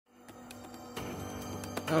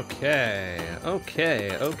Okay.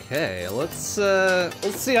 Let's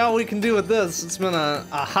see how we can do with this. It's been a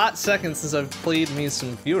hot second since I've played me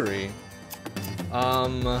some Furi.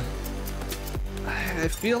 I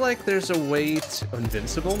feel like there's a way to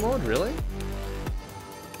invincible mode, really?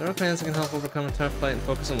 There are plans that can help overcome a tough fight and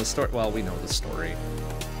focus on the story. Well, we know the story.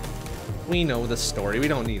 We know the story. We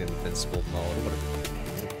don't need invincible mode.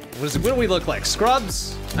 What do we look like?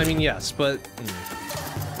 Scrubs? I mean, yes, but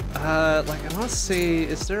like I want to say,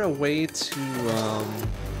 is there a way to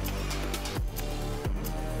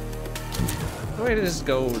a way to just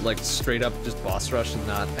go like straight up, just boss rush and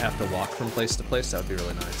not have to walk from place to place? That would be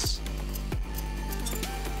really nice.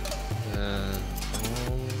 No.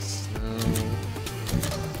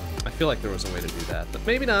 I feel like there was a way to do that, but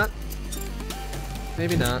maybe not.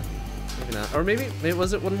 Maybe not. Maybe not. Or maybe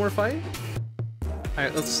was it one more fight? All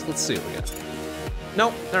right, let's see what we got.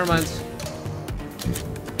 Nope, never mind.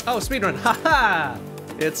 Oh, speedrun. Haha!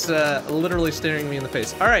 It's literally staring me in the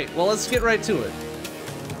face. All right, well, let's get right to it.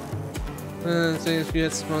 Saying if you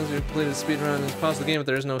had spawns, you completed speedrun, it's pause the game, but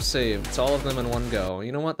there is no save. It's all of them in one go.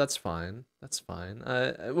 You know what? That's fine. That's fine.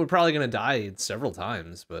 We're probably gonna die several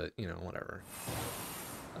times, but you know, whatever.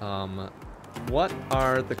 What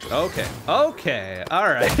are the... Okay. All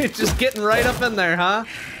right. Just getting right up in there, huh?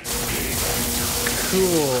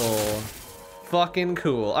 Cool. Fucking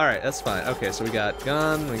cool. All right, that's fine. Okay, so we got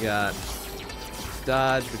gun, we got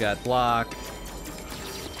dodge, we got block,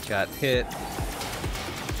 got hit.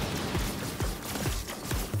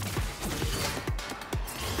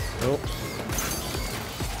 Oh.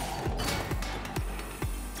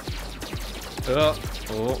 Oh.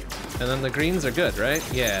 And then the greens are good, right?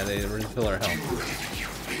 Yeah, they refill our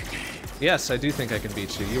health. Yes, I do think I can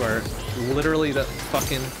beat you. You are literally the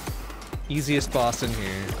fucking easiest boss in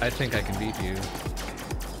here. I think I can beat you.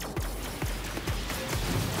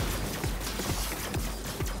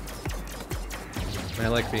 I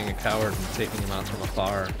like being a coward and taking him out from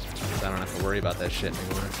afar, because I don't have to worry about that shit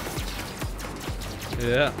anymore.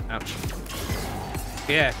 Yeah, ouch.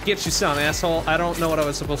 Yeah, get you some, asshole. I don't know what I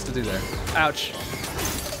was supposed to do there. Ouch.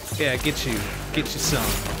 Yeah, get you some.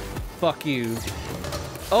 Fuck you.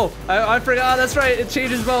 Oh, I forgot, that's right, it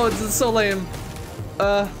changes modes, it's so lame.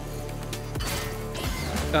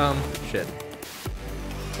 Shit.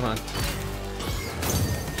 Come on.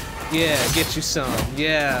 Yeah, get you some.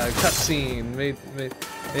 Yeah, cutscene. Made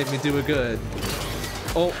me do it good.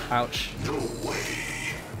 Oh, ouch. No way.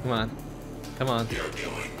 Come on. Come on.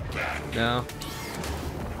 No.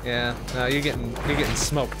 Yeah, no, you're getting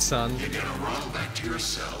smoked, son. You're gonna run back to your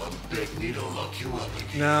cell and beg me to look you up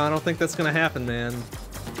again. No, I don't think that's gonna happen, man.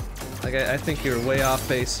 Like, I think you're way off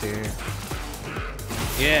base here.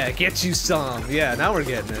 Yeah, get you some. Yeah, now we're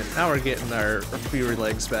getting it. Now we're getting our Fury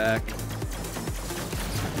legs back.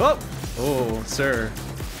 Oh! Oh, sir.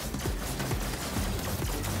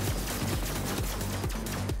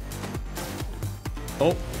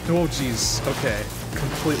 Oh, oh jeez. Okay.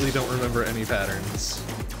 Completely don't remember any patterns.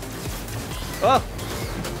 Oh!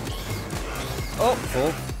 Oh,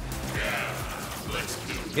 oh.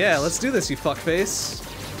 Yeah, let's do this, you fuckface.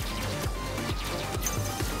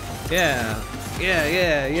 Yeah.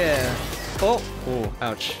 Yeah. Oh! Oh,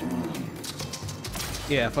 ouch.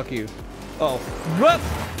 Yeah, fuck you. Oh. Whoop!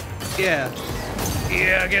 Yeah.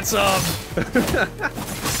 Yeah, get some!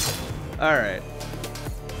 Alright.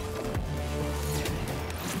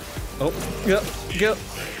 Oh, go.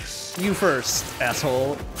 You first,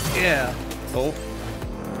 asshole. Yeah. Oh.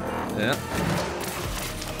 Yeah.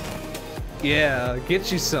 Yeah,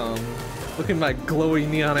 get you some. Look at my glowy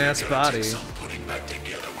neon-ass body.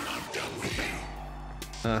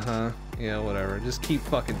 Uh-huh. Yeah, whatever. Just keep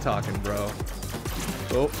fucking talking, bro.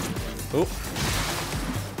 Oh. Oh.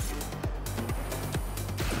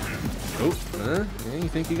 Oh. Yeah, you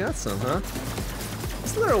think you got some, huh?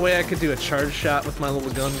 Is there a way I could do a charge shot with my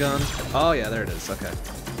little gun? Oh, yeah, there it is. Okay.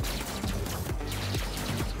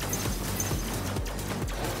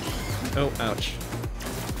 Oh, ouch.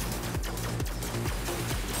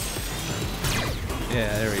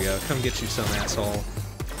 Yeah, there we go. Come get you some, asshole.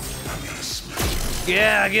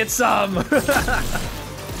 Yeah, get some!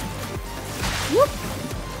 Whoop!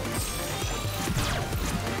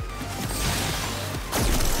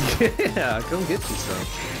 Yeah, come get you some.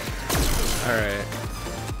 Alright.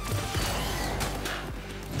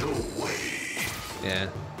 No way. Yeah.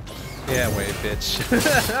 Yeah, wait, bitch.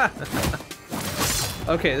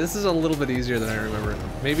 Okay, this is a little bit easier than I remember.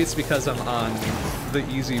 Maybe it's because I'm on the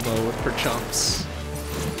easy mode for chumps.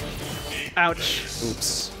 Ouch.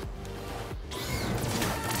 Oops.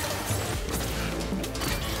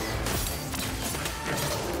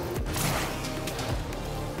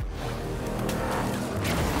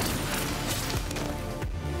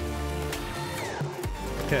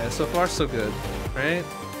 Okay, so far so good, right?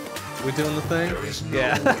 We doing the thing? There is no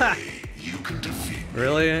Yeah. way you can defeat me.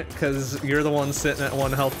 Really? Because you're the one sitting at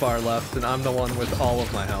 1 health bar left, and I'm the one with all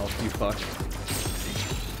of my health, you fuck.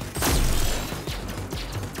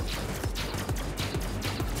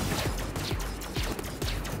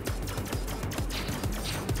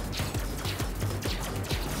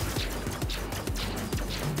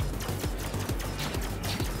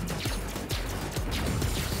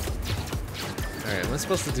 Alright, am I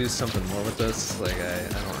supposed to do something more with this? Like, I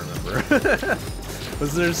don't remember.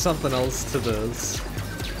 Was there something else to this?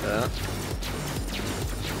 Yeah.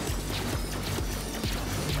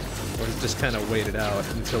 Or just kind of wait it out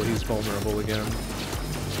until he's vulnerable again.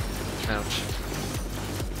 Ouch.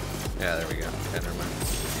 Yeah, there we go. Okay, never mind.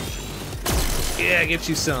 Yeah, get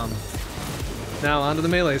you some. Now onto the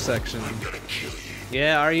melee section. I'm gonna kill you.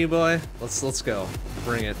 Yeah, are you, boy? Let's go.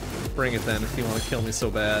 Bring it. Bring it then if you want to kill me so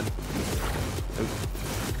bad. Oop.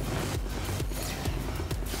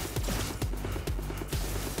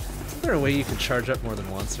 Is there a way you can charge up more than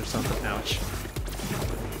once or something? Ouch.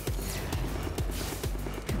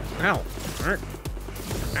 Ow.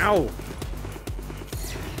 Ow.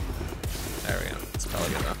 There we go. That's probably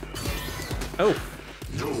good enough. Oh.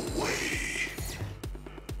 No way.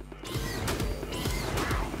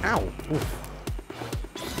 Ow. Oof.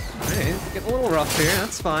 Hey, getting a little rough here.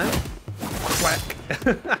 That's fine. Whack.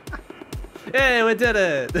 Hey, we did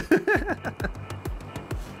it!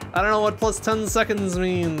 I don't know what plus 10 seconds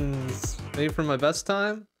means. Maybe for my best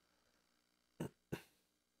time?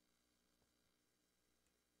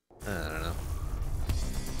 I don't know.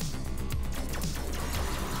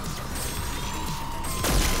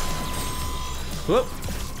 Whoop!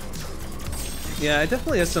 Yeah, I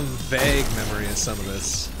definitely have some vague memory of some of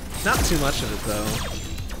this. Not too much of it, though.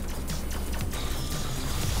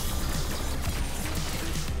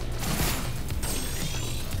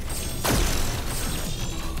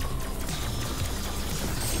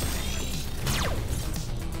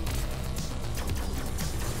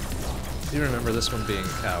 I do remember this one being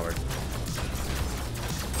a coward.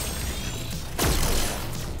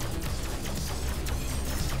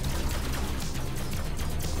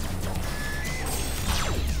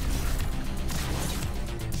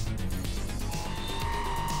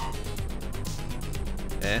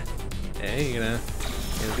 You gonna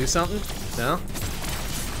do something? No?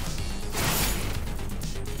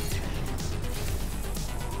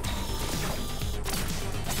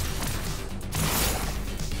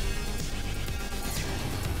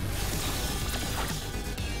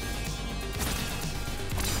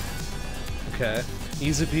 Okay,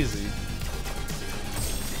 easy peasy.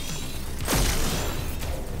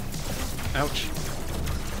 Ouch.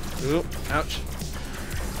 Ooh, ouch.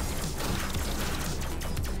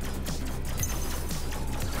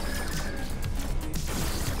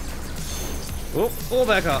 Oh,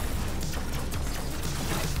 back up.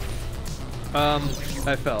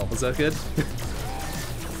 I fell. Was that good?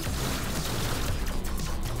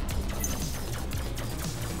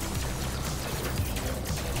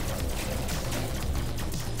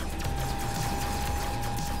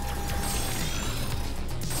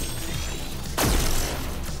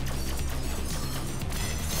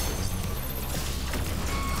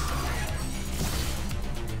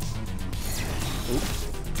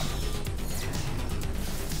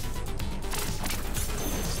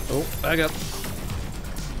 Back up.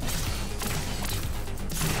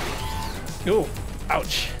 Oh,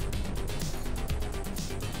 ouch.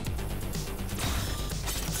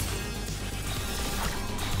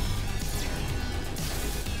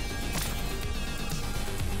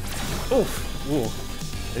 Oof. Ooh.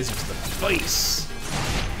 These are to the face.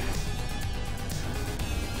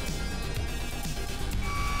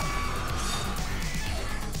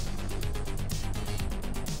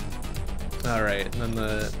 Alright, and then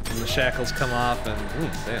the shackles come off and ooh,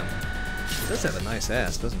 damn. She does have a nice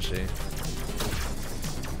ass, doesn't she?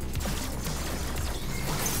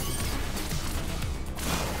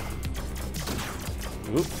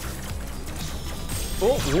 Oop.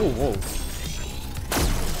 Oh, whoa, whoa.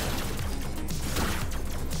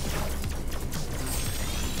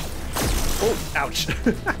 Oh, ouch.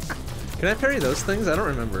 Can I parry those things? I don't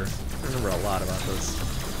remember. I remember a lot about this.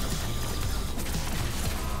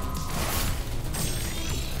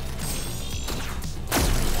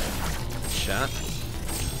 Shot.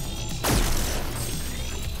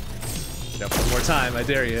 Get up one more time, I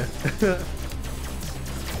dare you.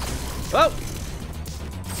 Oh!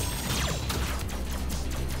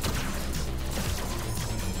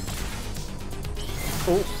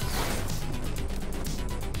 Oh.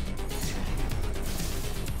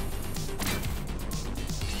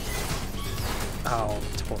 Oh,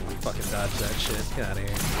 totally fucking dodged that shit. Get out of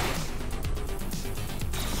here.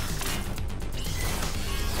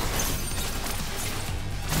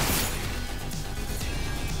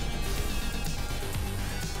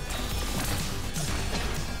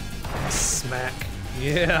 Smack.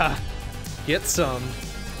 Yeah. Get some.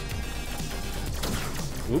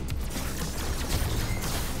 Whoop.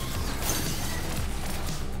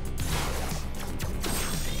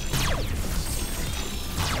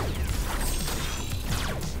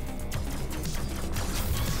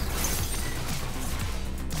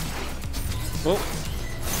 Oh.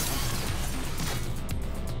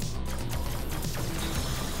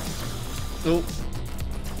 Oh.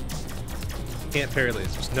 Can't parry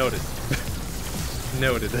lasers. Noted.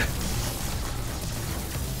 Noted.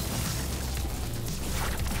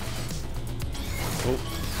 Oh.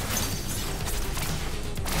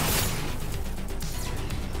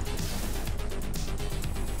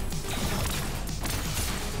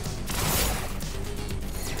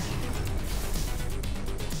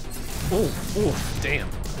 Oh, oh, damn.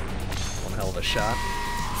 One hell of a shot.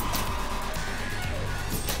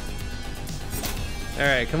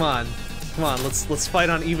 Alright, come on. Come on, let's fight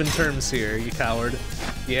on even terms here, you coward.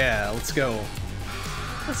 Yeah, let's go.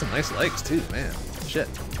 Got some nice legs too, man. Shit.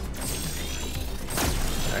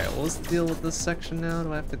 Alright, what was the deal with this section now?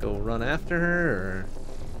 Do I have to go run after her, or...?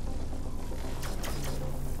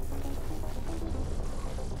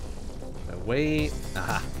 I wait.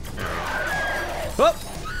 Aha. Oh!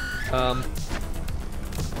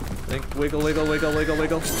 Think wiggle, wiggle, wiggle, wiggle,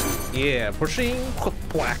 wiggle. Yeah, pushing,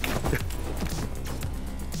 whack.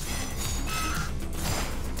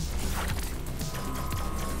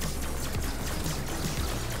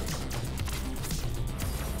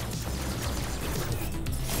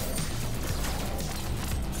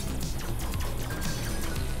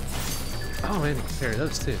 Oh man, you can parry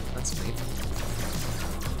those too. That's neat.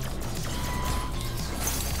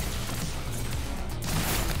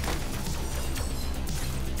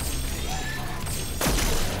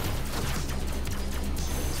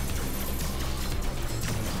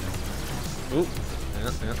 Oh,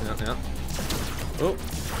 yeah. Oh.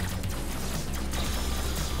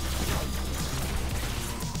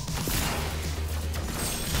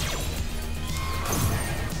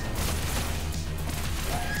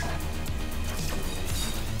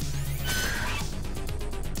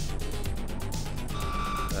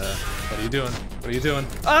 What are you doing? What are you doing?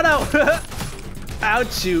 Oh no!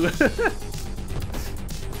 Ouch you!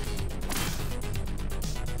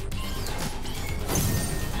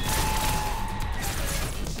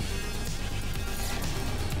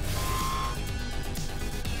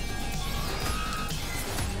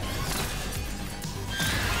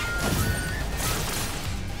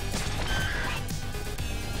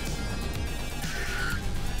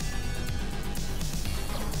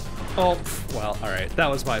 Oh, well, alright. That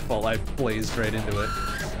was my fault. I blazed right into it.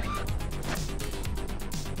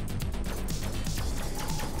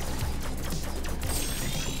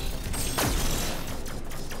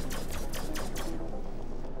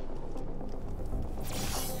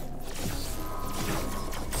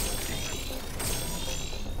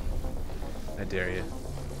 I dare you.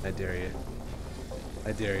 I dare you.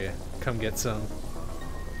 I dare you. Come get some.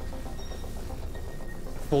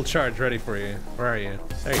 Full charge ready for you. Where are you?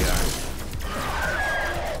 There you are.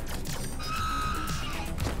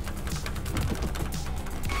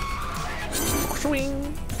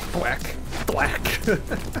 Swing! Whack! Whack!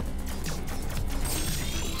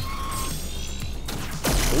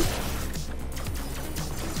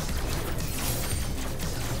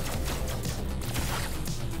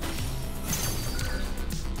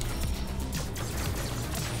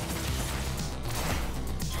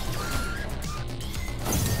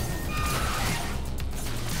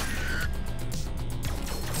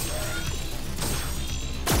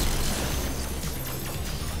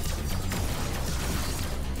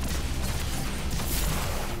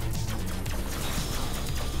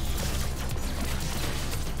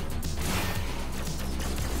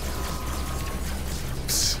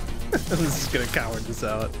 I'm just gonna coward this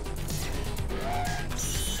out.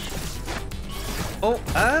 Oh,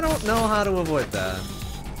 I don't know how to avoid that.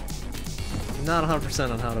 Not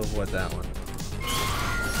 100% on how to avoid that one.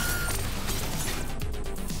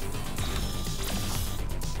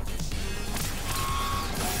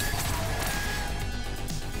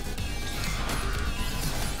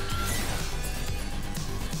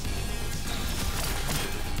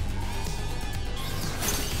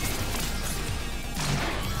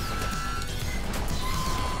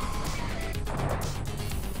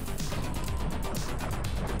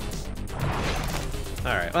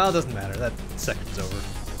 Alright, well, it doesn't matter. That section's over.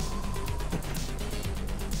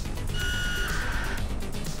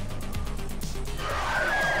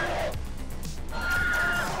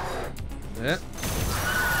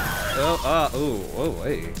 Oh,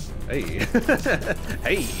 hey. Hey.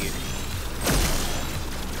 Hey.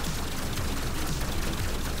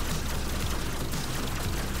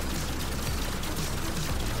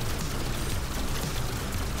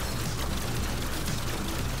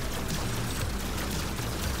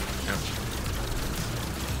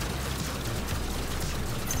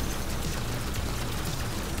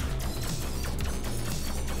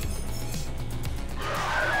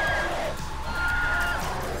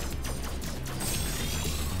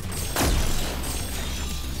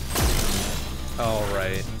 Oh,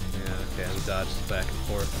 right. Yeah, okay, the dodge is back and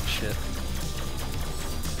forth and shit.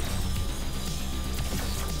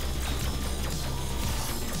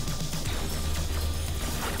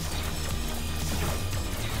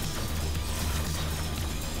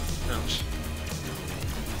 Ouch.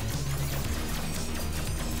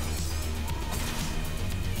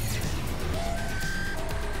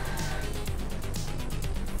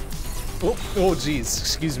 Oh, jeez,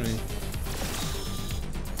 excuse me.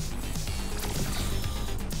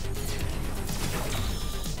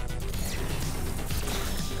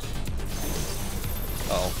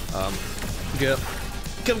 Go.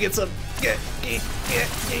 Come get some. Get.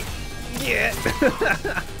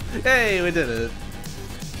 Hey, we did it.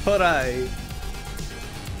 Hooray.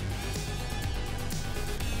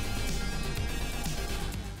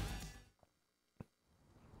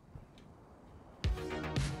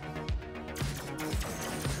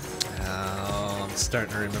 Oh, I'm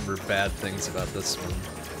starting to remember bad things about this one.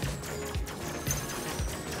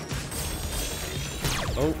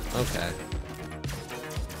 Oh, okay.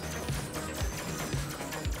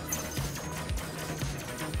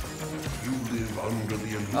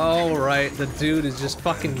 Oh, right, the dude is just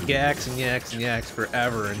fucking yaks and yaks and yaks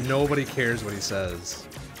forever and nobody cares what he says.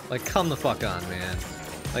 Like, come the fuck on, man.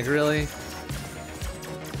 Like, really?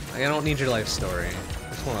 Like, I don't need your life story. I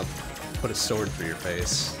just want to put a sword through your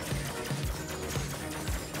face.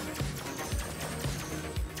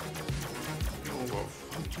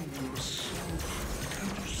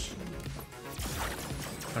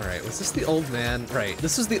 Alright, was this the old man? Right,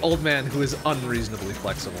 this is the old man who is unreasonably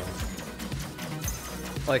flexible.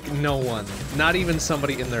 Like, no one, not even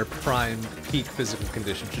somebody in their prime, peak physical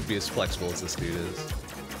condition should be as flexible as this dude is.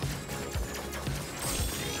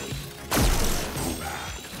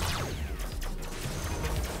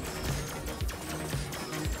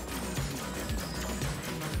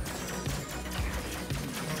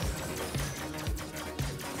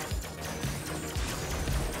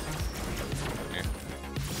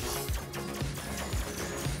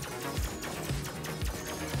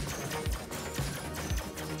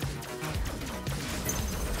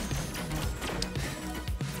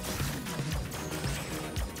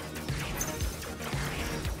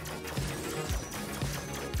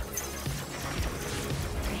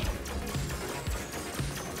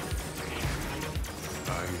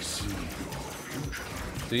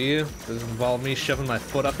 Do you? Does it involve me shoving my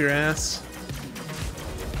foot up your ass?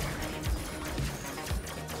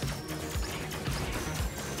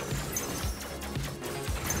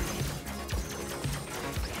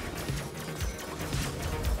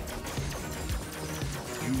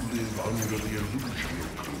 You live under the illusion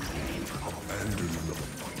of abandon the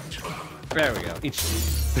fight. There we go. Each.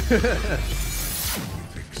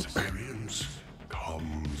 With experience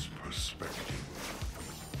comes perspective.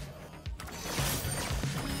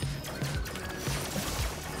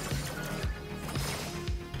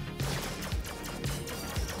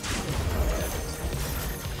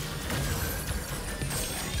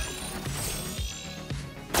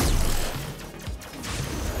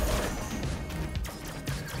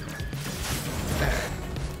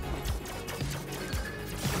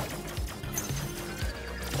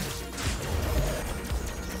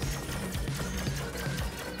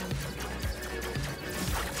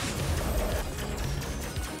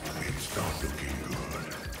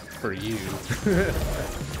 For you.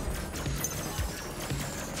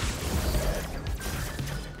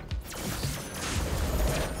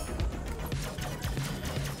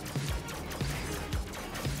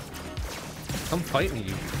 I'm fighting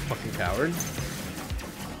you, fucking coward.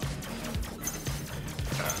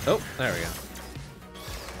 Oh, there we go.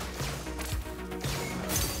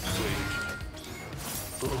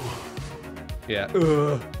 Yeah.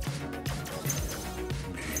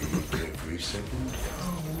 Every second.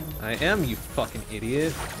 I am, you fucking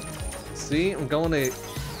idiot. See, I'm going to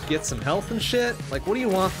get some health and shit. Like, what do you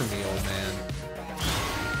want from me, old man?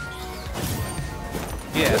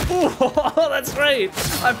 Yeah. Oh, that's right!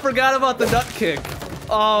 I forgot about the nut kick.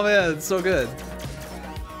 Oh man, it's so good.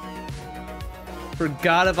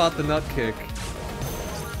 Forgot about the nut kick.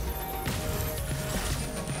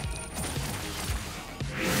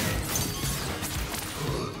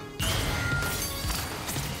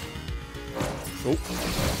 Oh.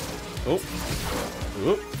 Oh.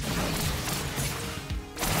 Oh.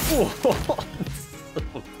 Oh.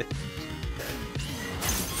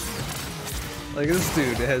 Like, this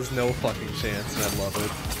dude has no fucking chance, and I love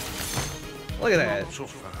it. Look at that. So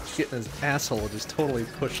fast. Getting his asshole just totally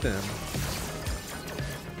pushed in.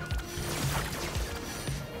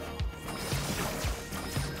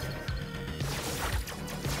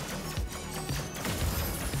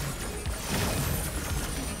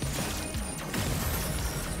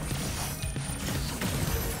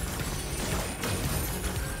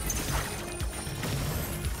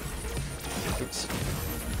 Oops.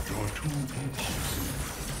 You're too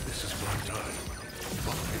impulsive. This is my time.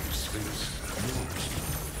 My space, yours.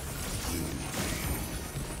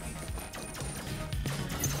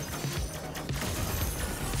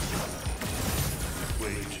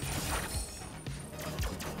 Wait.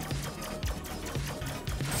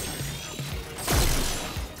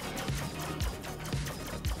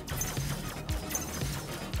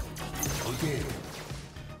 Again.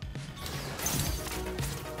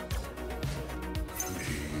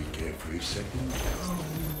 Make every second count.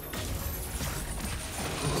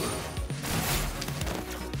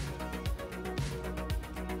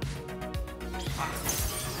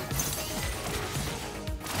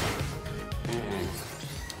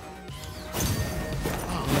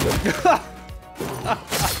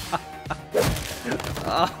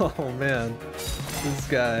 Oh man, this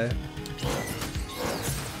guy.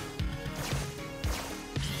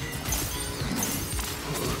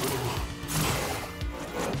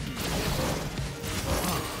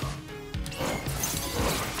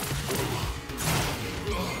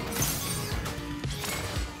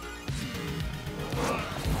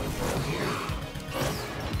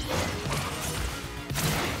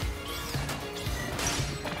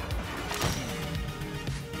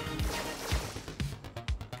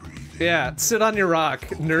 Yeah, sit on your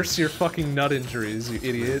rock, nurse your fucking nut injuries, you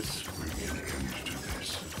idiot. Bring an end to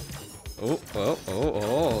this.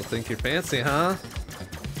 Oh, think you're fancy, huh?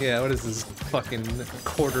 Yeah, what is this fucking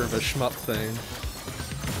quarter of a shmup thing?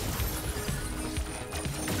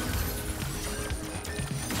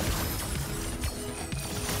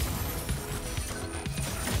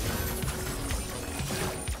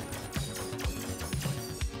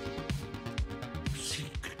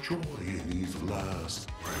 Seek joy in these last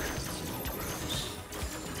breath moments.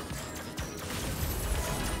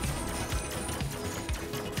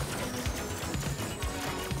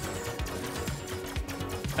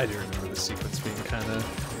 I do remember the sequence being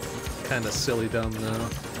kind of silly dumb though.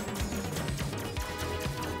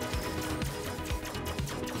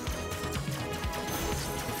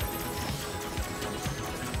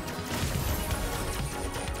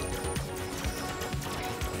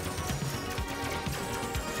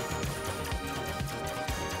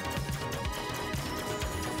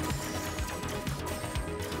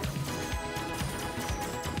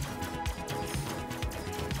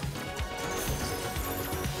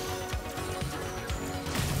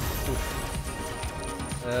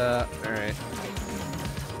 Alright.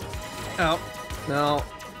 Oh, no.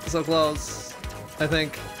 So close. I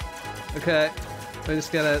think. Okay. I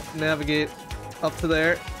just gotta navigate up to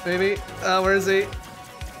there, maybe. Where is he?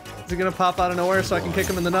 Is he gonna pop out of nowhere so I can kick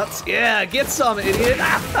him in the nuts? Yeah, get some, idiot!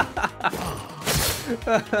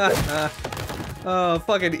 Oh,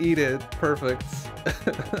 fucking eat it. Perfect.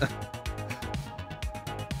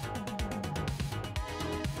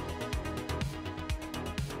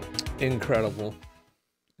 Incredible.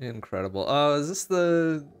 Incredible. Oh, is this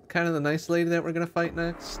the kind of the nice lady that we're gonna fight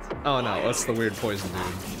next? Oh no, that's the weird poison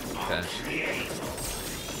dude. Okay.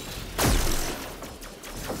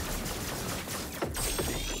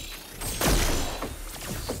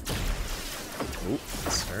 Oop,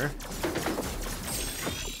 sir.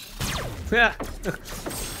 Yeah.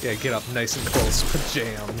 Yeah, get up nice and close with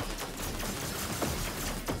jam.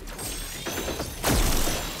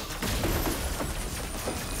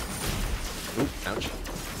 Oop, ouch.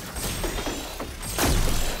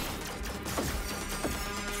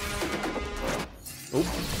 Oop,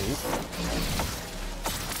 oop.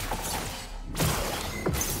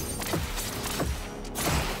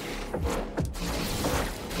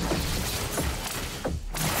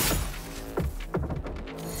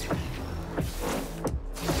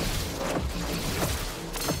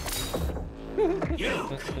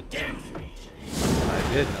 You condemned me.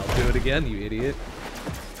 I did, and I'll do it again, you idiot.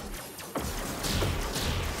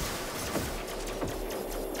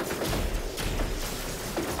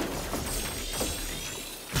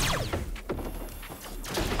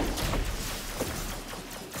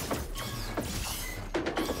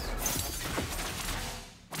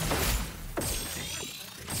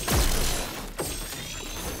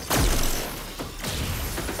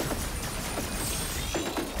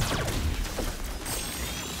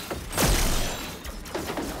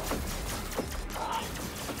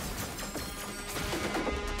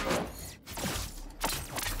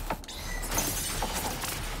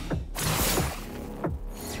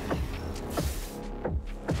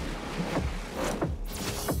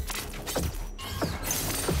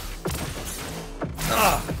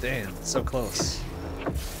 Ah, damn, so close.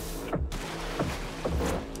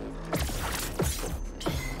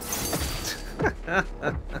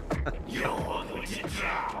 You're going to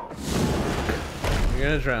drown. You're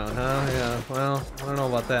gonna drown, huh? Yeah, well, I don't know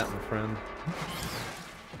about that, my friend.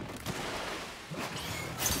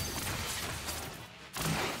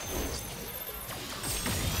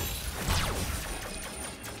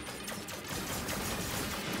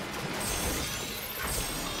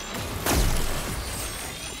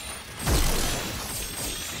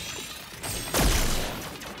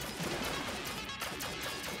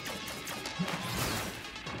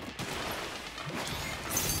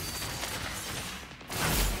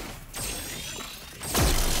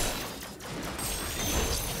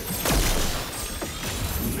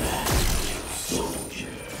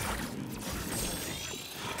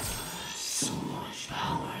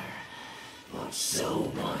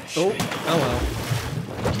 Oh, hello.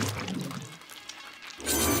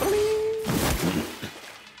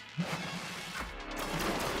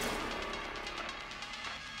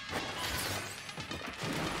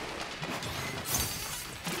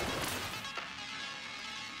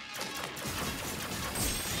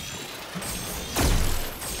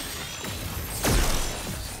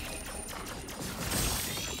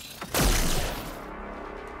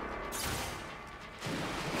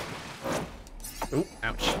 Oh,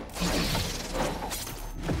 ouch.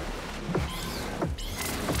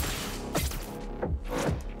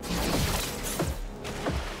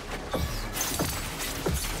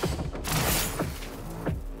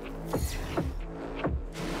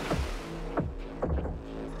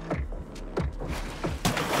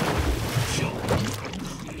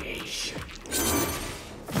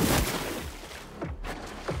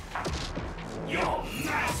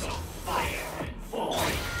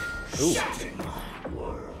 Ooh.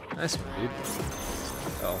 Nice one, dude.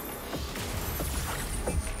 Oh.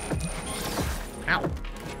 Ow.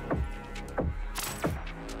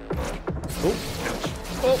 Oh, ouch.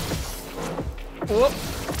 Oh. Whoop.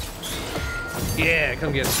 Yeah,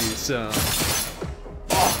 come get you some.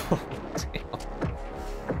 Oh, damn.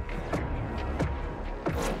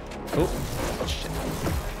 Oh, shit.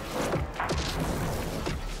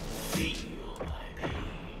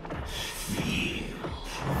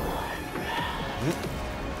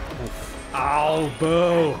 Ow,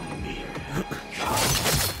 boo!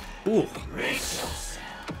 Ooh.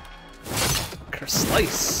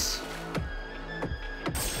 Slice.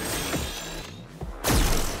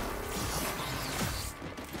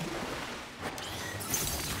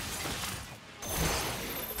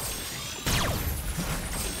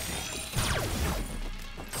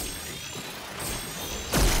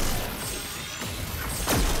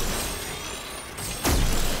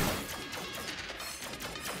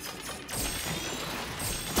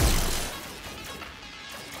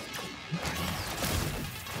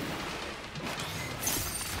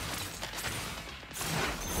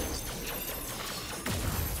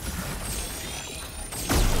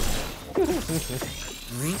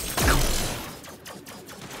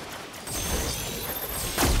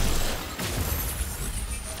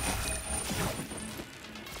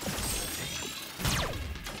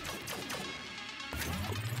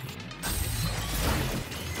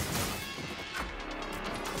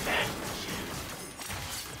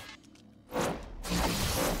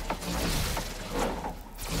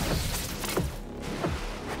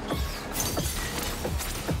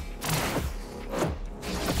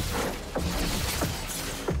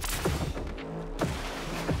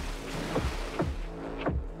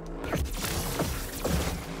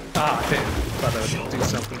 Ah, damn. Thought that would do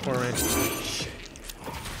something for me.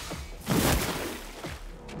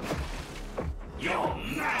 Your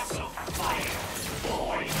massive fire,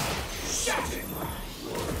 boy, shutting my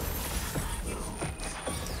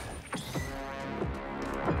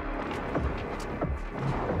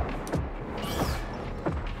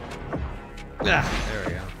Ah, there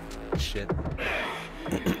we go. Shit.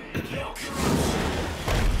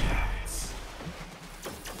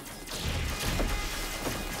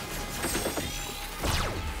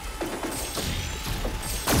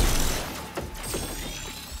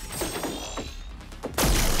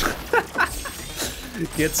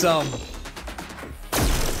 Get some.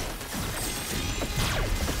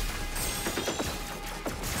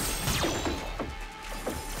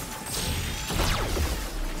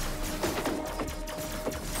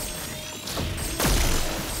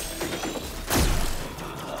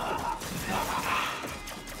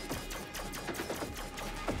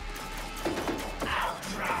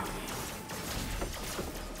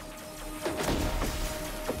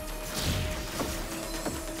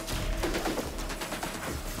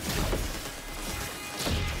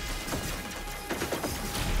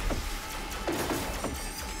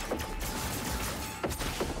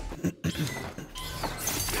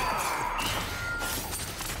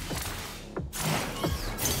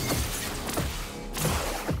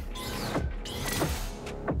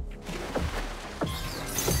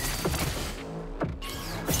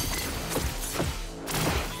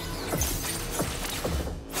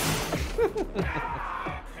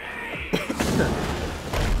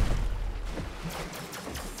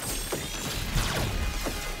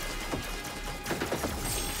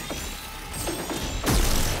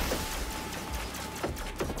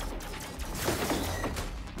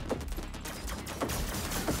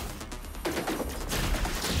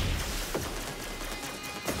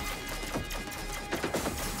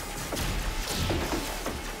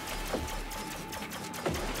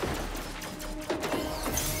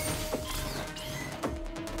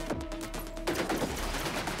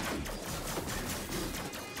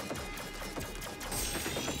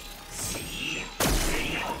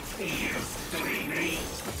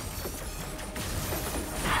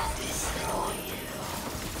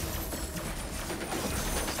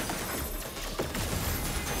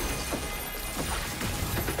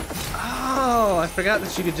 I forgot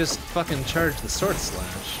that you could just fucking charge the sword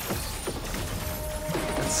slash.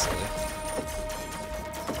 That's silly.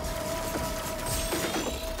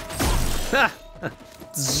 Ha!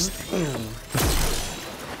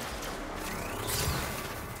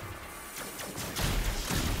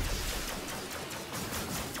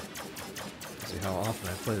 See how often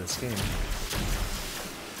I play this game.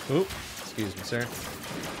 Oop, excuse me, sir.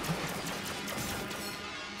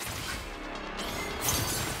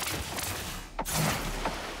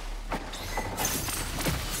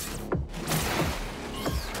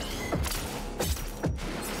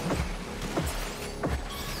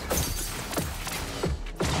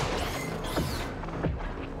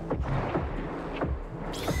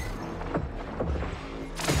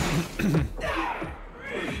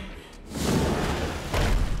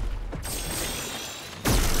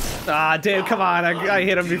 Ah, damn, come on. I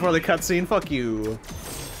hit him before the cutscene. Fuck you.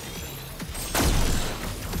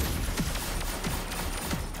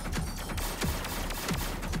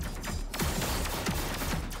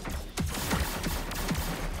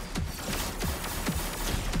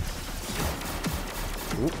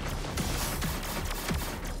 Oop.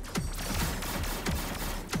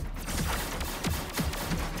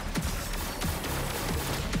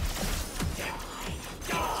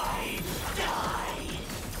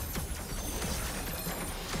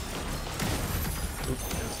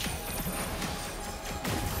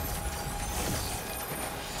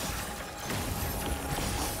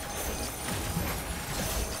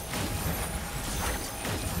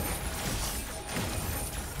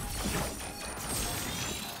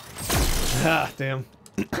 Ah, damn.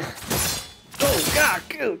 Oh, God,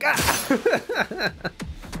 oh, God.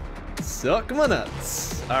 Suck my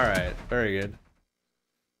nuts. Alright, very good.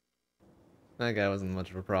 That guy wasn't much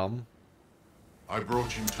of a problem. I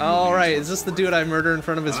brought you to Alright, is this the dude I murder in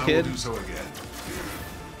front of his kid? I will do so again.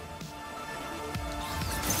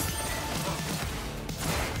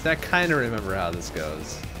 I kind of remember how this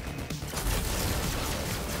goes.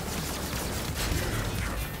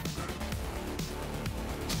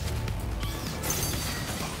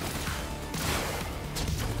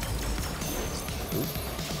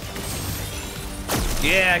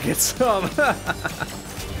 Yeah, get some.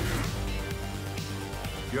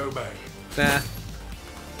 Go back. Nah.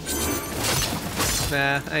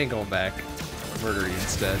 Nah, I ain't going back. Murder you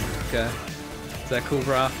instead. Okay. Is that cool,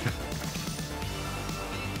 bro?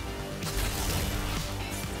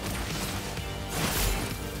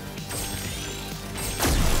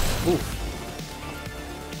 Oof.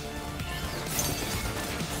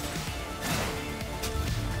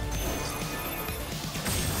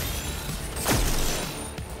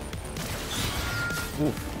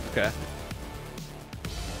 Oof, okay.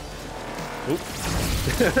 Oop.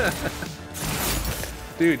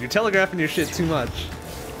 Dude, you're telegraphing your shit too much.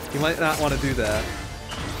 You might not want to do that.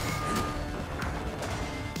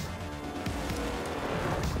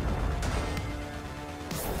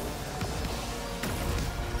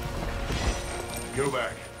 Go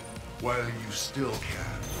back while you still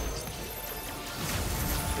can.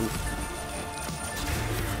 Oof.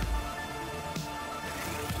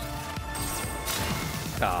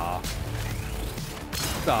 Ah.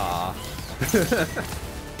 Ah.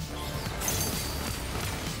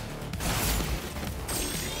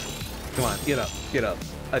 Come on, get up, get up.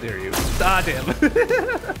 I dare you. Ah, damn.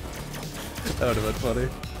 That would have been funny.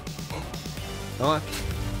 Come on,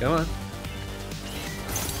 come on.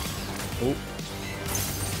 Oh.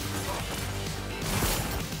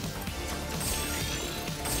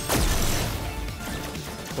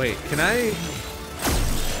 Wait, can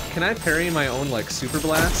I parry my own, like, super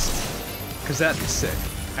blast? Cause that'd be sick.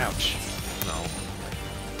 Ouch. No.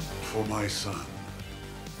 For my son,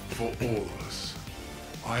 for all of us,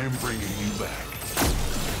 I am bringing you back.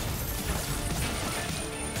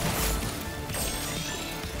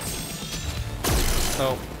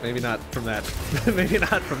 Oh, maybe not from that. Maybe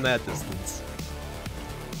not from that distance.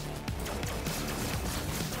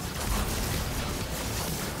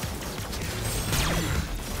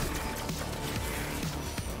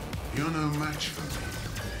 You're no match for me.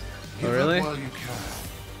 Oh, Give really? up while you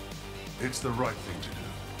can. It's the right thing to do.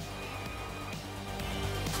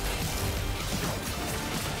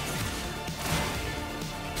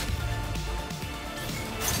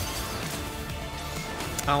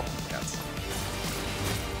 Oh, yes.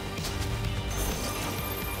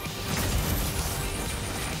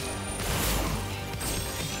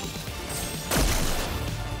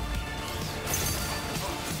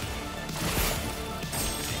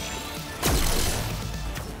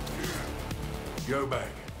 Go back.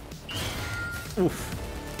 Oof.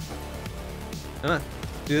 Come on.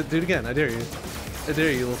 Do it again. I dare you. I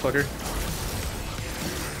dare you, little fucker.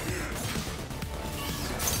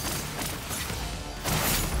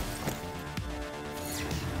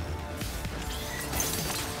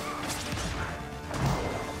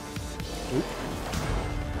 Oop.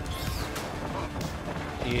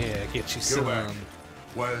 Yeah, get you Go some. back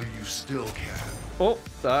while you still can. Oh,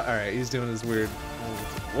 alright, he's doing his weird.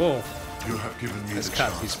 Whoa. You have given me Nice the cut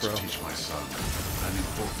chance piece, bro. to teach my son an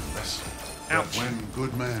important lesson. Ouch. That when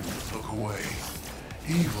good men look away,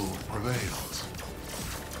 evil prevails.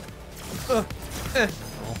 Oh.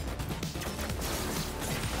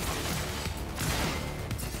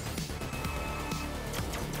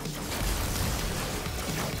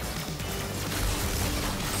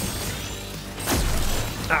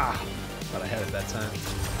 Ah, but I had it that time.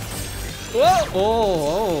 Whoa!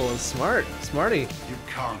 Oh, smart, smarty. You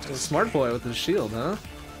can't A smart boy with his shield, huh?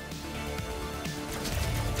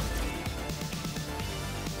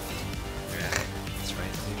 Yeah, that's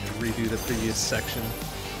right. You need to redo the previous section.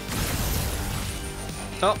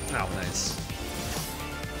 Oh, nice.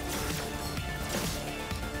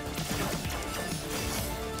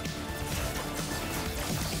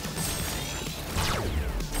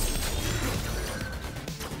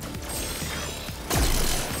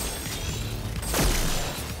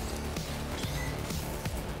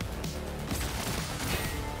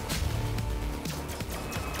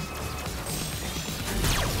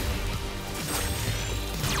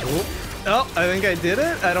 Oh, I think I did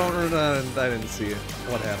it? I don't I didn't see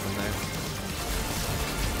what happened there.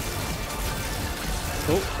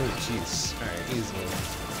 Oh, jeez. Alright, easy.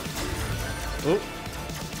 Oh.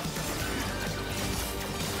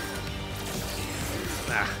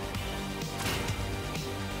 Ah.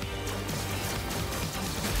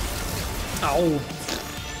 Ow.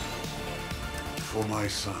 For my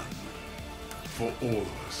son, for all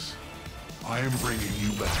of us, I am bringing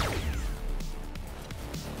you back.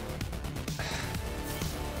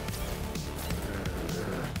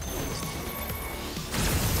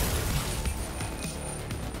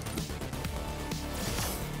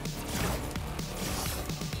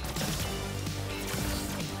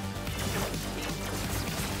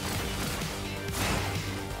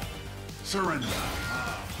 Surrender.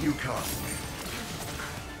 You can't win.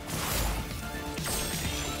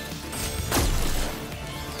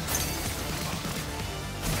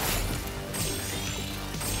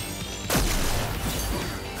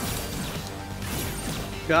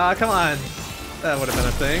 Ah, come on. That would have been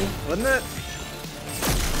a thing, wouldn't it?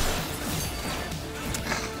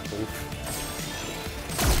 Oof.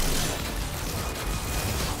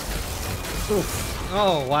 Oof.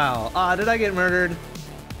 Oh, wow. Ah, did I get murdered?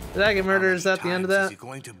 Did I get murdered? Is that the end of that?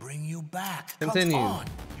 Going to bring you back. Continue. I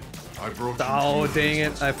brought you Oh, to dang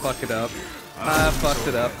it. I fucked it up. I fucked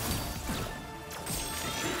it up.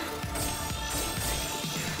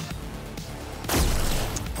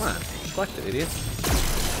 Come on. Deflect it, idiot.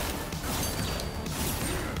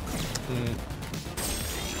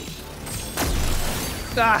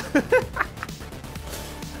 Ah!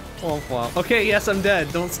 Oh, wow. Okay, yes, I'm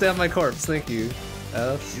dead. Don't stab my corpse. Thank you.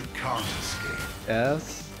 Yes. You can't escape.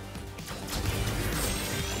 Yes.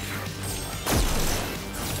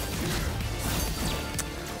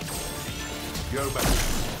 Go back.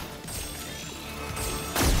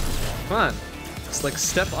 Come on. Just like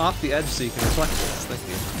step off the edge so you can reflect this. Thank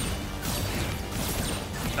you.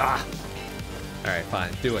 Ah! Alright,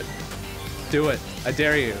 fine. Do it. Do it. I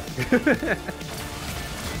dare you.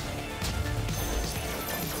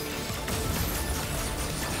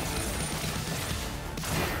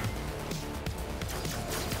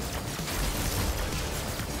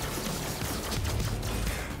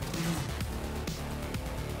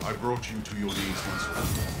 I brought you to your knees once more.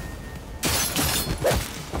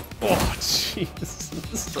 Oh, jeez.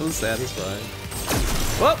 This is so satisfying.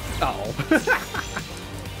 Whoop! Oh.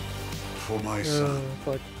 For my son,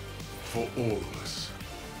 Fuck. for all of us,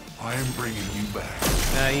 I am bringing you back.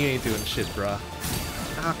 Nah, you ain't doing shit, bruh.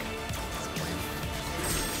 Okay.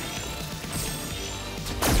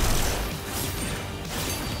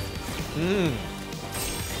 Mmm.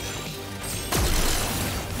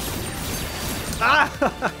 Ah!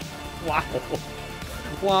 Wow.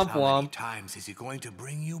 Womp How many womp. times is he going to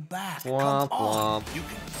bring you back? Womp Come on. womp. You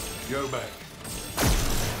can. Go back.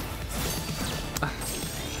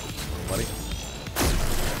 Buddy.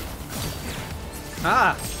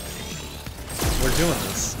 Ah! We're doing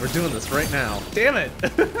this. We're doing this right now. Damn it!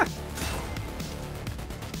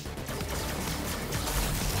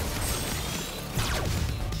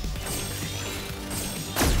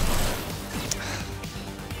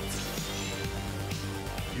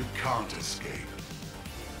 You can't escape.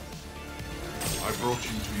 I brought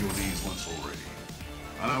you to your knees once already,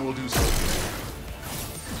 and I will do so again.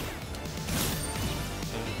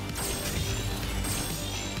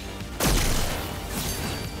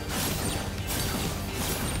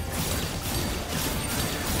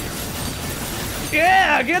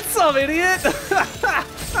 Yeah! Get some, idiot!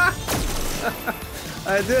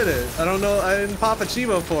 I did it. I don't know. I didn't pop a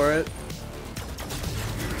Chibo for it.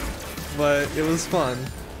 But it was fun.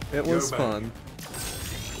 It was back. fun.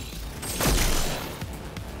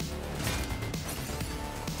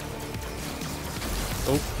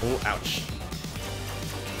 Oh, oh, ouch.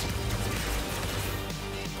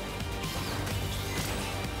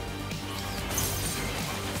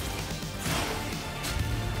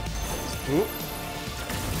 Ooh.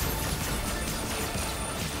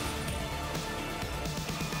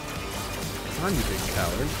 Come on, you big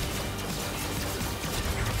coward.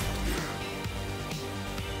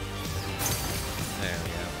 There we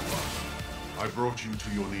go. I brought you to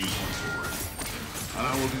your knees once already, and I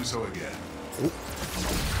will do so again. Oop.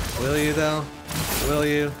 Will you, though? Will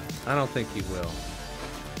you? I don't think you will.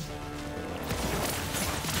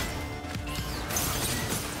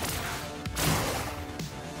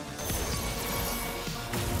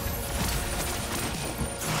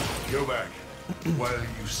 Go back while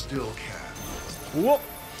you still can. Whoop!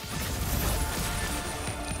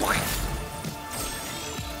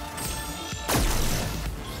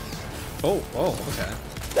 Oh, oh, okay.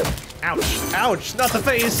 Ouch! Ouch! Not the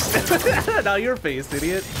face! Not your face,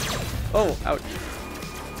 idiot. Oh, ouch.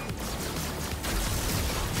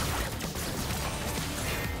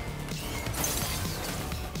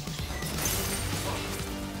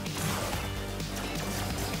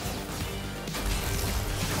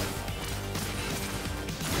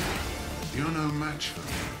 You're no match for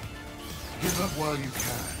me. Give up while you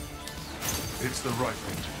can. It's the right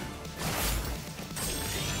thing to do.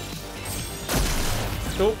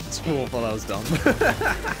 Oh, it's cool. Thought I was dumb.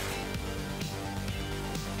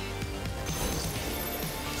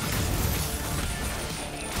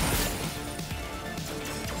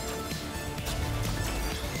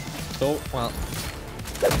 Oh, well.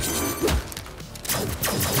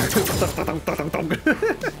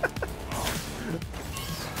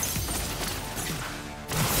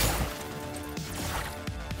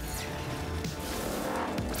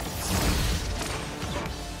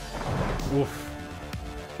 Oof.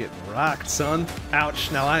 Getting rocked, son.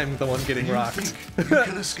 Ouch, now I'm the one getting You rocked. think you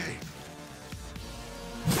can escape?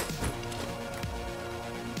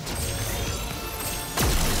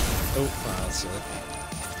 Oh, wow, that's it.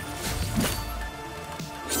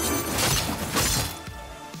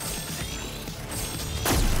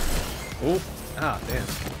 Oh, ah, damn.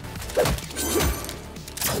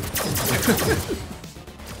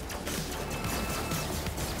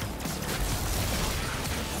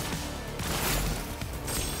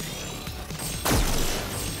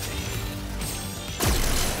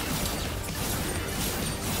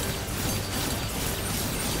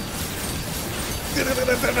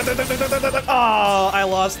 Oh, I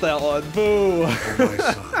lost that one. Boo. Oh, my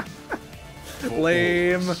son. For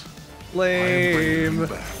Lame. always, I am bringing you Lame.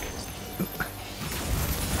 back.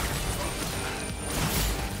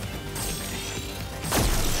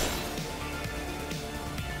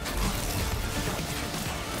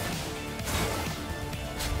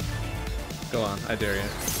 Go on, I dare you.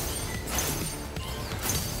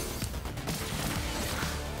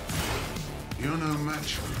 You're no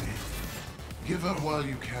match for me. Give up while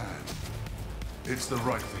you can. It's the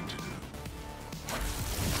right thing to do.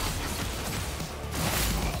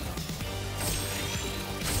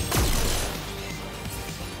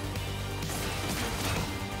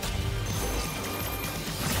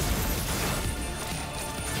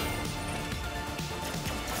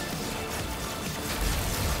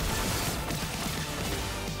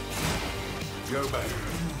 Go back.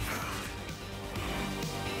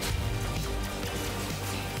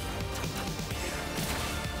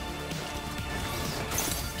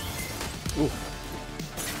 Ooh.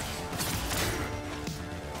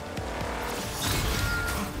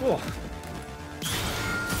 Oh.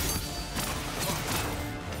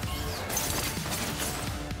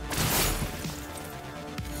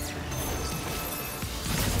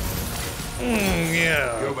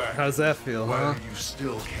 Yeah. Go back. How's that feel, While huh? you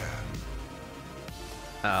still can.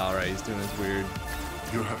 Alright, he's doing his weird.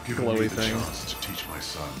 You have given Glowy me the thing. chance to teach my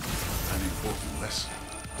son an important lesson.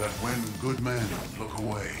 That when good men look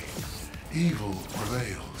away, evil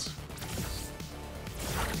prevails.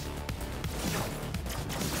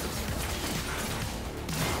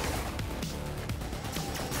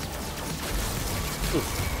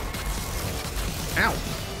 Ow!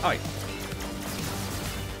 Oi.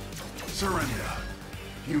 Surrender.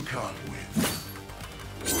 You can't win.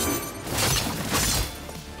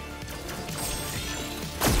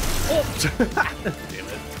 Oh! Damn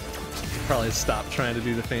it. Probably stop trying to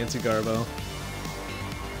do the fancy Garbo.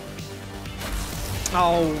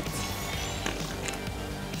 Oh!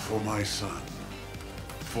 For my son.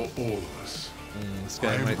 For all of us. This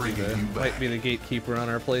guy I'm might bringing you back. be the gatekeeper on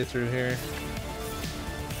our playthrough here.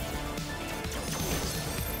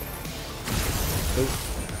 Oh,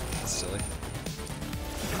 that's silly.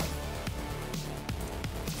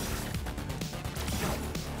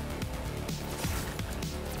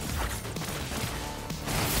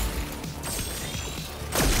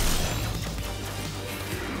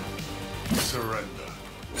 Surrender.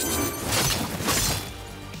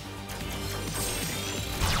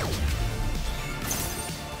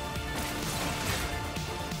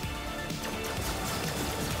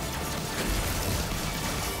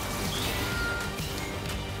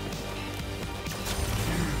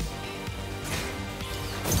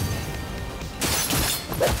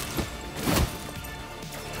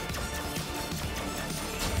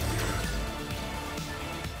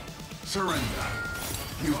 Surrender.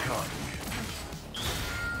 You can't win.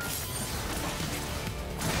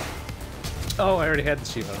 Oh, I already had the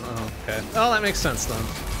Shiva. Oh, okay. Oh, that makes sense then.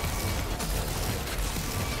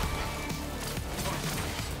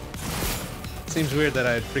 Seems weird that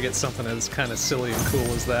I'd forget something as kind of silly and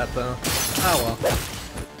cool as that, though. Oh well.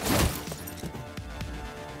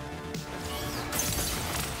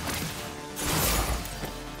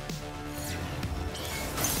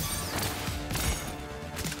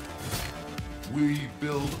 We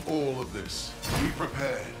build all of this. We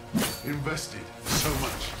prepared. Invested so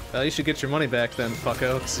much. Well, you should get your money back then,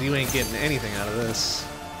 fucko, because you ain't getting anything out of this.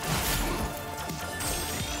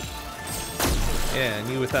 Yeah, and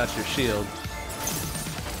you without your shield.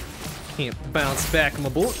 Can't bounce back my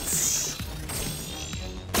bullets.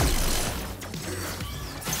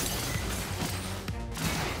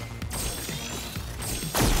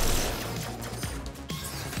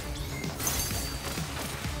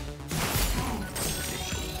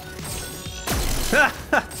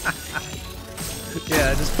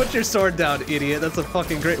 Yeah, just put your sword down, idiot. That's a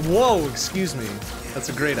fucking great— Whoa, excuse me. That's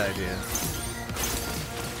a great idea.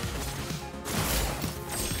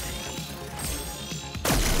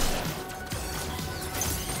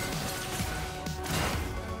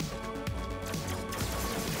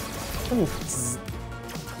 Ooh.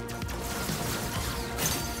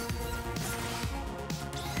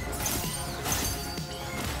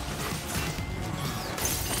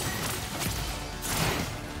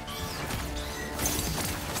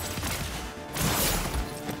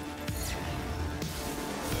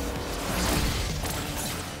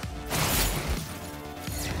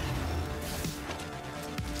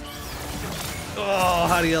 Oh,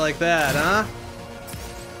 how do you like that, huh?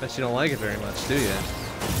 Bet you don't like it very much, do you?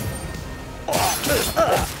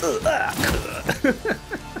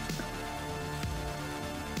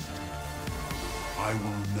 I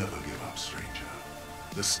will never give up, stranger.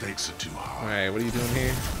 The stakes are too high. Alright, what are you doing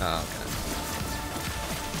here? Oh, okay.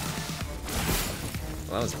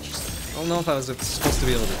 Well, that was interesting. I don't know if I was supposed to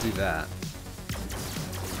be able to do that.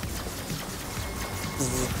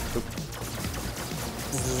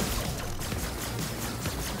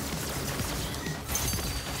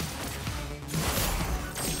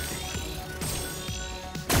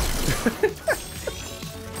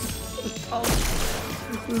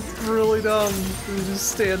 This is really dumb. You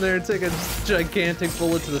just stand there and take a gigantic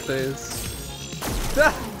bullet to the face.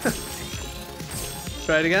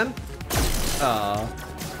 Try it again? Aww.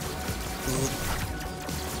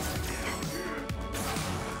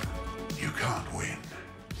 You can't win.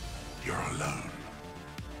 You're alone.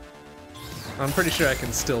 I'm pretty sure I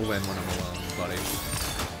can still win when I'm alone, buddy.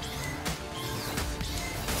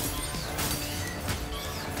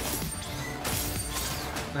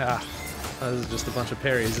 Ah, this is just a bunch of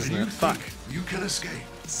parries, isn't You it? Fuck. think you can escape?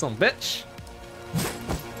 Some bitch.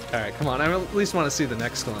 Alright, come on. I at least want to see the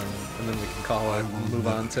next one, and then we can call it and move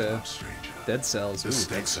on to Stranger. Dead Cells. The Ooh,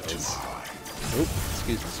 Dead stakes are too Cells. high. Oop,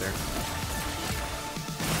 excuse me, sir.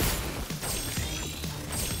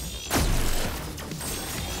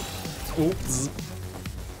 Oops.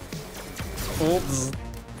 Oops.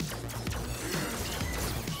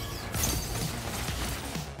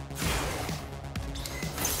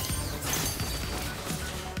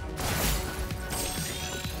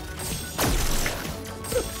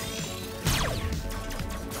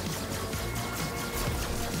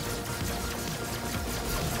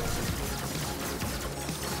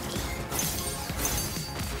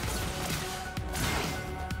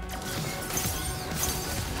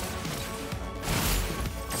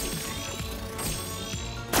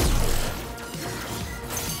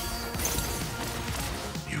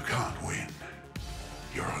 You can't win.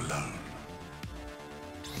 You're alone.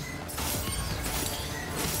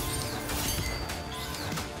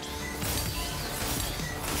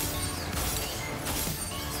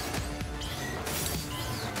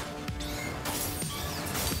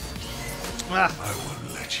 Ah. I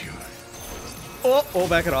won't let you. Oh,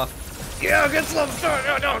 back it off. Yeah, get some.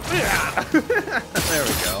 No. Yeah. There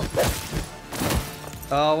we go.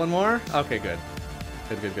 Oh, one more? Okay, good.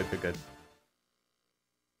 Good.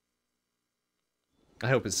 I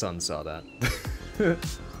hope his son saw that.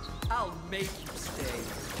 I'll make you stay.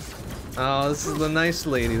 Oh, this is the nice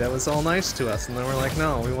lady that was all nice to us, and then we're like,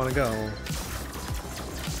 no, we want to go.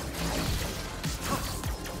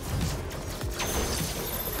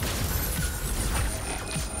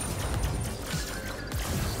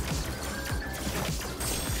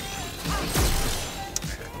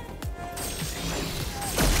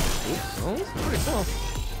 Oh, that's pretty cool.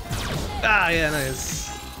 Ah, yeah, nice.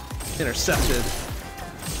 Intercepted.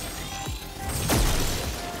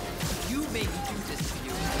 You made me do this to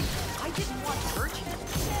you. I didn't want to hurt you,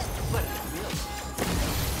 but I will.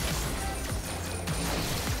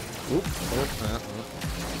 Oop.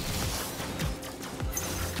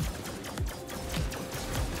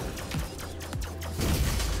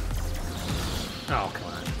 Oh, come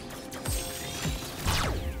on.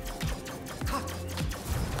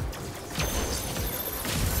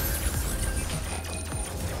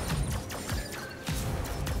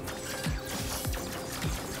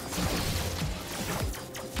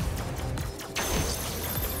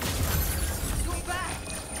 Go back.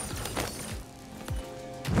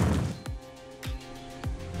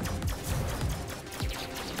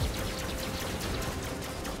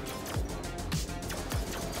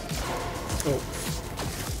 Oh.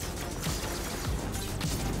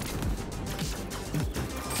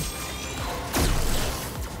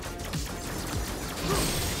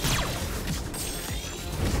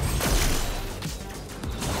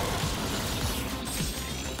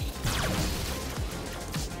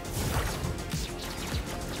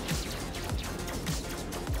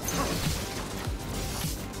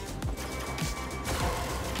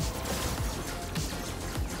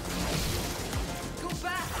 Go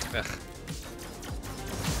back. Ugh.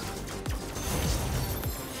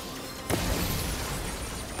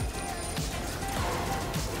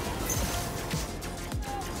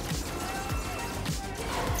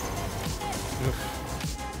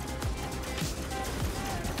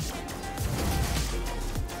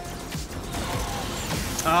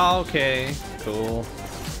 Okay, cool.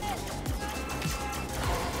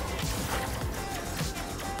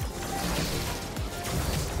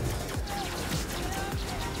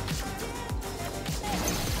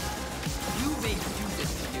 You made me do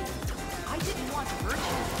this to you. I didn't want to hurt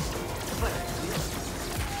you, but I will.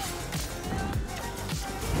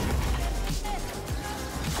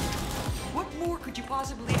 What more could you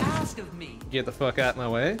possibly ask of me? Get the fuck out of my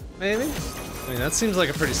way, maybe? I mean, that seems like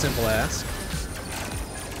a pretty simple ask.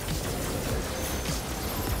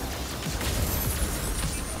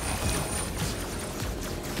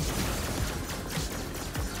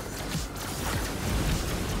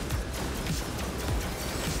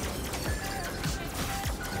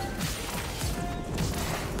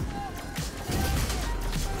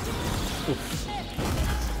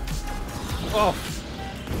 Oh!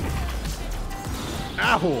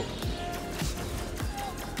 Ow!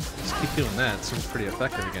 Just keep doing that. It seems pretty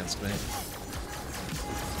effective against me.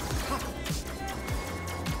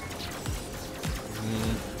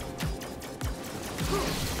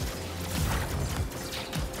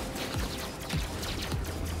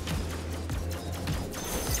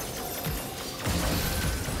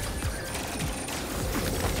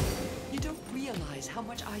 You don't realize how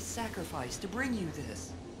much I sacrificed to bring you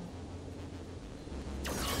this.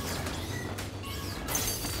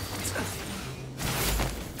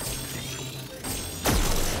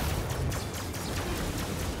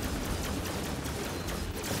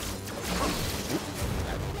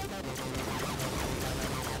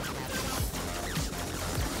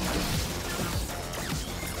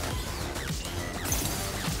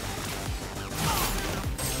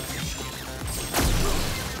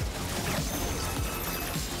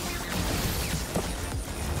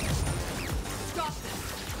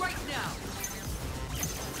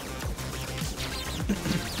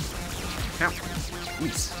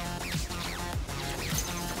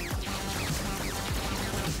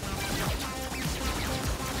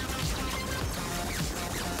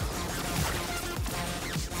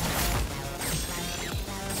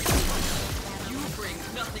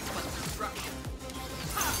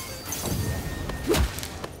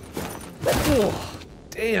 Oh,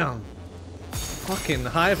 damn. Fucking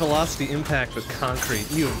high velocity impact with concrete.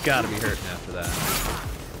 You've got to be hurting after that.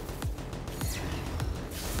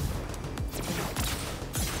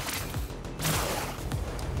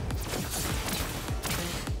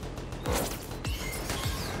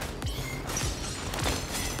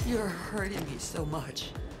 You're hurting me so much.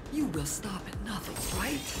 You will stop at nothing,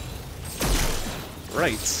 right?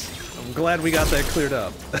 Right. I'm glad we got that cleared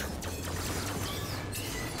up.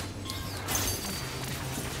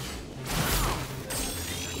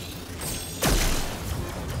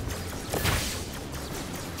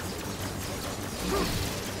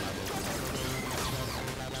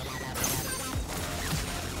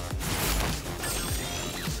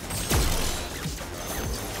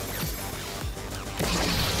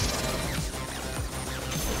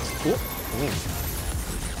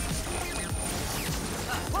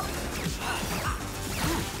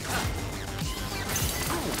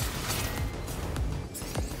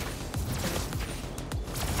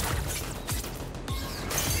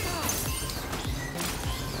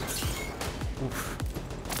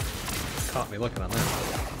 Caught me looking on that.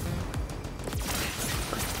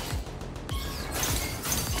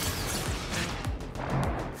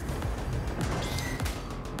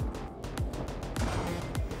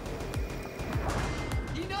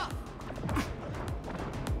 Enough!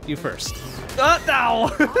 You first. Oh, no! I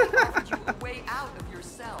offered you a way out of your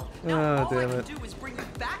cell. Now all I can do is bring you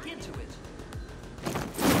back into it.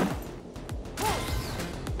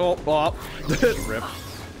 Oh, rip.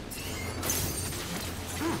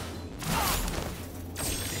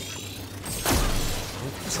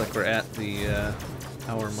 Looks like we're at the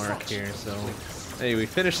hour mark here, so hey, we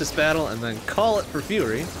finish this battle and then call it for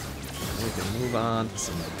Furi. And we can move on to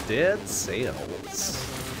some dead sales.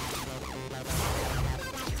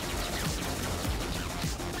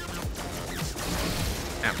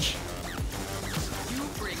 Ouch. You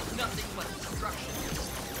bring nothing but destruction.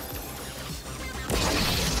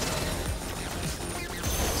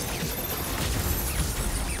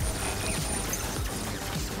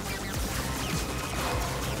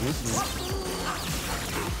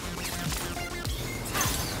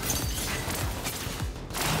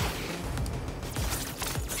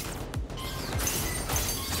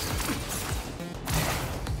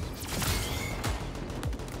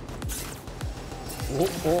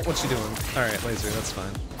 Oh, what's she doing? Alright, laser, that's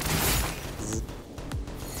fine.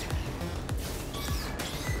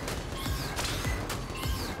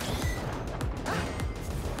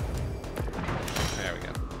 There we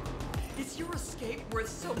go. Is your escape worth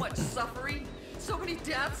so much suffering? So many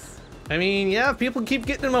deaths? I mean, yeah, people keep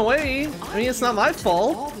getting in my way. I mean, it's not my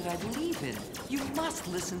fault. All that I believe in. You must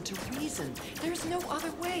listen to reason. There's no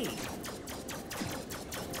other way.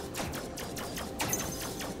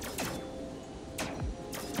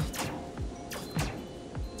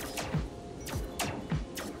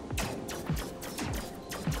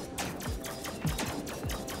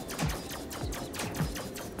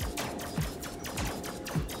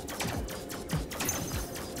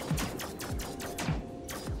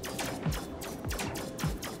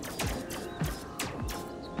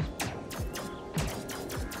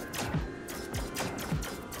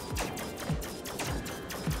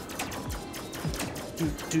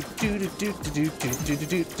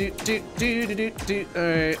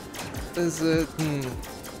 Alright. Is it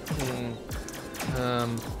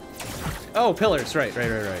oh, pillars, right.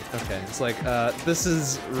 Okay. It's like this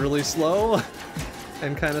is really slow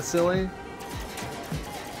and kind of silly.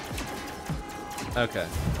 Okay.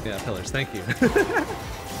 Yeah, pillars, thank you.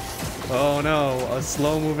 Oh no, a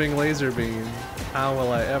slow moving laser beam. How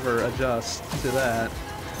will I ever adjust to that?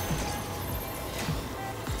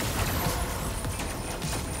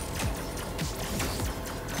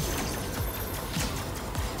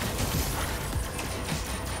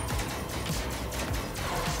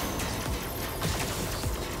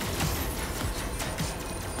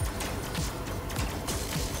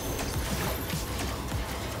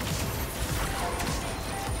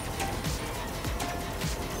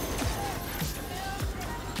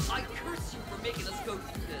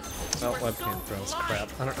 Oh, webcam throws crap.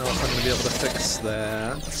 I don't know if I'm gonna be able to fix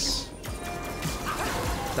that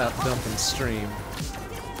without dumping stream.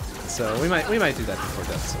 So we might do that before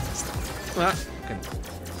death this time. Ah, okay.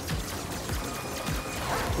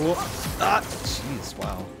 Whoa. Ah, jeez,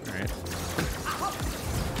 wow. All right.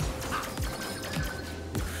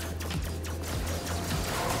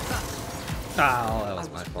 Oh, that was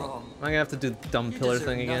my fault. Am I gonna have to do the dumb pillar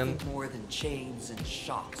thing again? More than chains and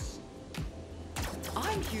shocks.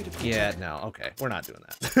 I'm here to protect. Yeah, no, okay. We're not doing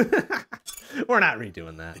that. We're not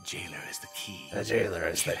redoing that. The jailer is the key. The jailer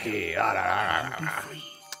is the key.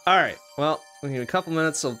 Alright, well, we need a couple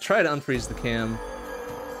minutes. I'll try to unfreeze the cam.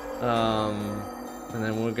 And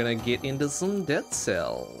then we're gonna get into some Dead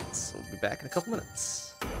Cells. We'll be back in a couple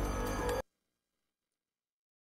minutes.